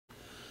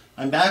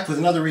I'm back with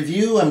another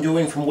review. I'm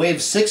doing from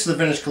Wave 6 of the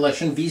Vintage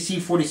Collection,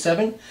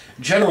 VC47,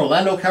 General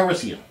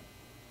Calrissian.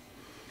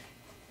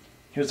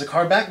 Here's the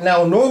card back.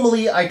 Now,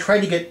 normally I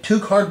try to get 2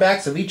 card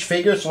backs of each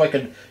figure so I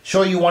could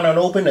show you one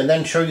unopened and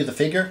then show you the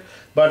figure.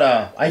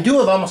 But I do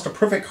have almost a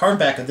perfect card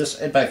back of this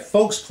at my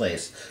folks'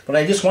 place. But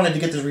I just wanted to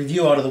get this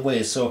review out of the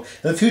way. So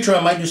in the future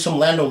I might do some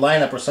Lando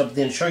lineup or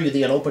something and show you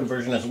the unopened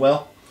version as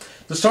well.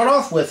 To start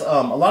off with,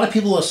 a lot of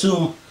people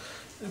assume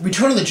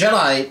Return of the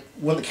Jedi,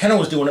 when Kenner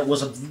was doing it,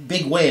 was a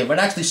big wave. It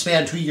actually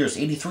spanned 2 years,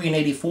 83 and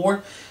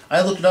 84.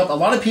 I looked it up. A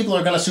lot of people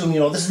are going to assume,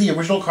 this is the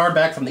original card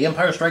back from The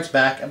Empire Strikes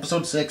Back,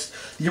 Episode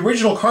 6. The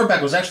original card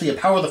back was actually a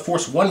Power of the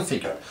Force 1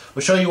 figure.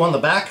 We'll show you on the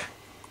back.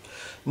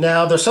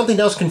 Now, there's something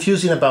else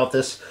confusing about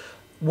this.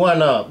 When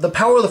the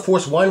Power of the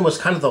Force 1 was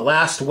kind of the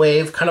last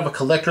wave, kind of a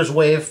collector's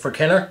wave for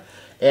Kenner.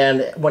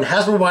 And when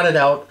Hasbro brought it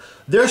out,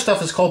 their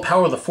stuff is called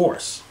Power of the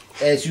Force.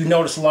 As you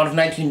notice, a lot of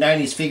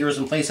 1990s figures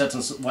and playsets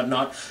and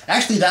whatnot.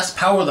 Actually, that's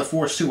Power of the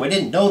Force 2. I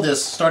didn't know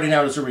this starting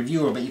out as a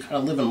reviewer, but you kind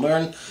of live and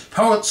learn.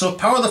 So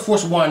Power of the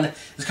Force 1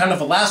 is kind of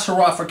the last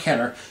hurrah for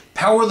Kenner.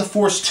 Power of the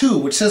Force 2,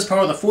 which says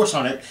Power of the Force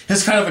on it,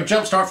 is kind of a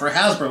jumpstart for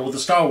Hasbro with the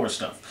Star Wars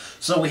stuff.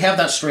 So we have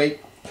that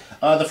straight.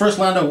 The first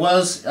Lando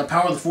was a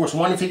Power of the Force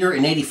 1 figure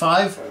in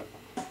 85.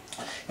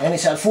 And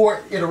he's had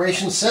 4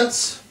 iterations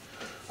since.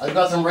 I've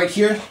got them right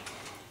here.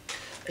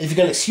 If you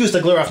can excuse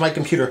the glare off my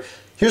computer.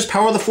 Here's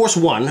Power of the Force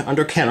 1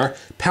 under Kenner.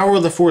 Power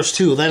of the Force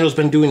 2. Lando's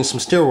been doing some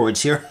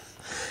steroids here.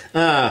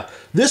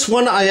 This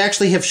one I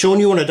actually have shown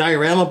you in a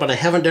diorama, but I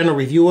haven't done a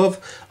review of.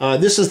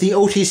 This is the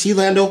OTC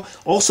Lando,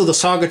 also the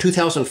Saga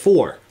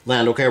 2004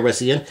 Lando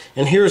Calrissian,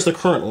 and here's the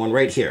current one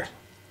right here.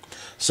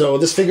 So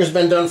this figure's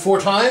been done 4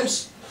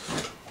 times.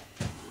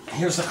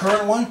 Here's the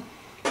current one.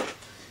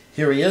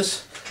 Here he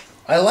is.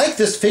 I like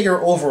this figure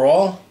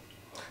overall,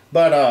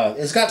 but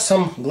it's got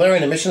some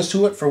glaring omissions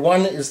to it. For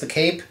one is the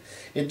cape.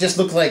 It just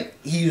looked like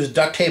he used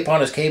duct tape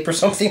on his cape or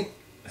something.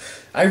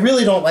 I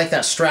really don't like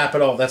that strap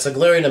at all. That's a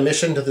glaring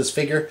omission to this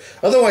figure.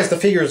 Otherwise, the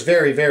figure is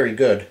very, very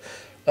good.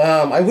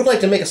 I would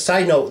like to make a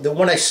side note that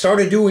when I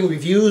started doing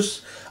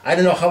reviews, I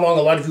don't know how long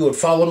a lot of you would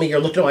follow me or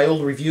looked at my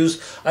old reviews,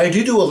 I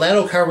do a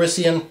Lando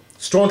Calrissian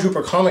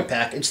Stormtrooper comic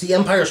pack. It's the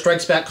Empire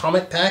Strikes Back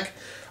comic pack.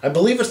 I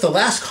believe it's the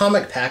last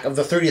comic pack of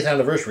the 30th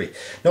anniversary.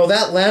 Now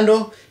that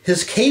Lando,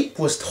 his cape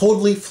was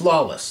totally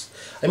flawless.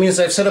 I mean,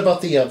 as I've said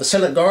about the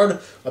Senate Guard,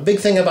 a big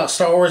thing about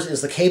Star Wars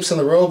is the capes and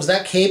the robes.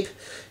 That cape,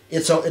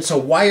 it's a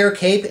wire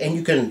cape, and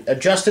you can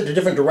adjust it to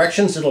different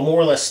directions. It'll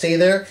more or less stay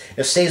there.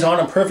 It stays on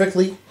him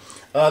perfectly.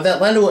 That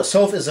Lando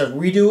itself is a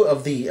redo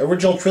of the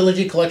original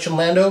trilogy collection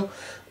Lando,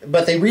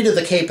 but they redid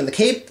the cape, and the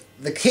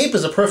cape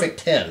is a perfect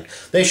 10.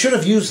 They should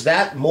have used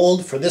that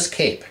mold for this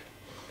cape,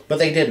 but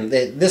they didn't.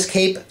 This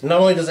cape, not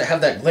only does it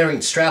have that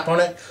glaring strap on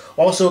it,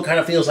 also it kind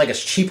of feels like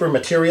it's cheaper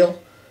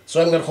material. So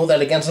I'm going to hold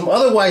that against him.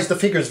 Otherwise, the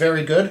figure is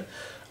very good.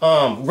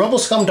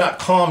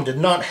 Rebelscum.com did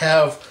not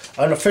have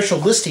an official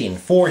listing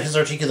for his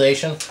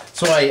articulation,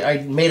 so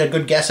I made a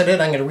good guess at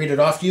it. I'm going to read it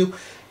off to you.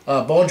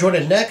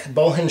 Ball-jointed neck,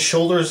 ball-hinged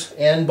shoulders,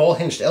 and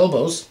ball-hinged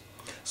elbows.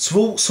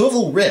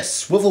 Swivel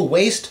wrists, swivel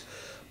waist,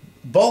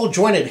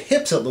 ball-jointed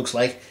hips, it looks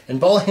like, and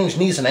ball-hinged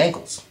knees and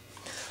ankles.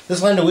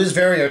 This Lando is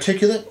very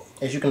articulate.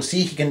 As you can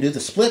see, he can do the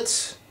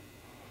splits.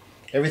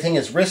 Everything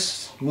is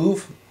wrists,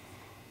 move.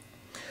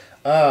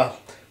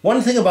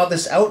 One thing about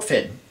this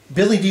outfit,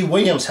 Billy D.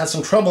 Williams had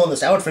some trouble in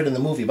this outfit in the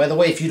movie. By the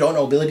way, if you don't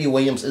know, Billy D.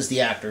 Williams is the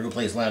actor who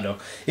plays Lando.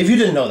 If you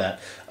didn't know that.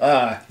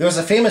 There was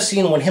a famous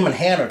scene when him and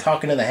Han are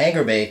talking in the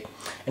hangar bay,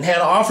 and Han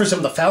offers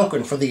him the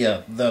Falcon for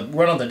the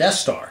run on the Death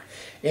Star.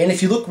 And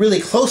if you look really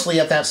closely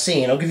at that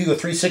scene, I'll give you a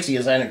 360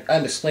 as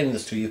I'm explaining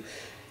this to you.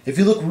 If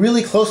you look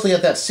really closely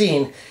at that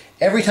scene,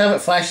 every time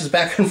it flashes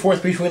back and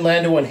forth between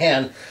Lando and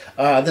Han,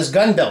 this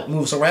gun belt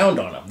moves around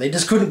on him. They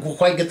just couldn't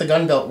quite get the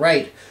gun belt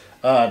right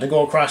to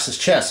go across his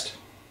chest.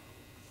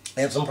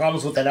 They had some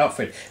problems with that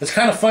outfit. It's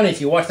kind of funny if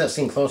you watch that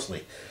scene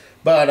closely.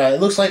 But it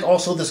looks like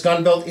also this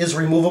gun belt is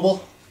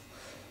removable.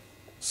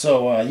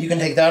 So you can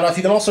take that off.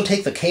 You can also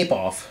take the cape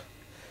off.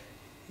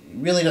 It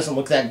really doesn't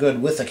look that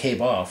good with the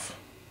cape off.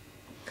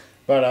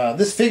 But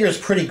this figure is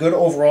pretty good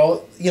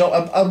overall.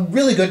 A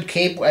really good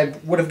cape, I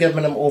would have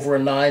given him over a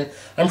 9.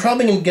 I'm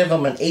probably going to give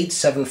him an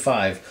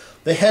 8.75.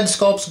 The head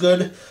sculpt's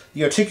good.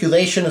 The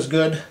articulation is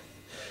good.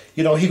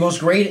 He goes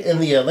great in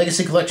the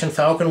Legacy Collection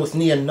Falcon with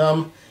Nien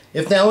Numb.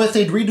 If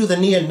they'd redo the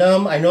Nien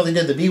Numb, I know they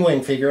did the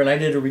B-Wing figure, and I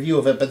did a review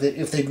of it, but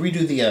if they'd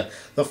redo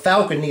the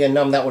Falcon Nien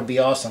Numb, that would be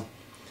awesome.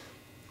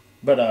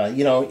 But,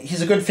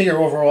 he's a good figure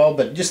overall,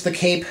 but just the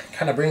cape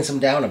kind of brings him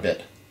down a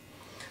bit.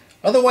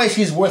 Otherwise,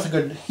 he's worth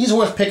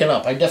picking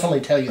up, I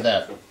definitely tell you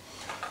that.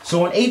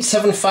 So an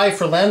 8.75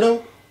 for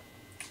Lando,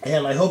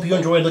 and I hope you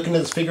enjoyed looking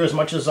at this figure as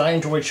much as I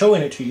enjoyed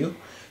showing it to you.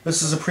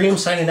 This is Supreme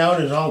signing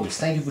out, as always.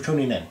 Thank you for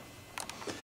tuning in.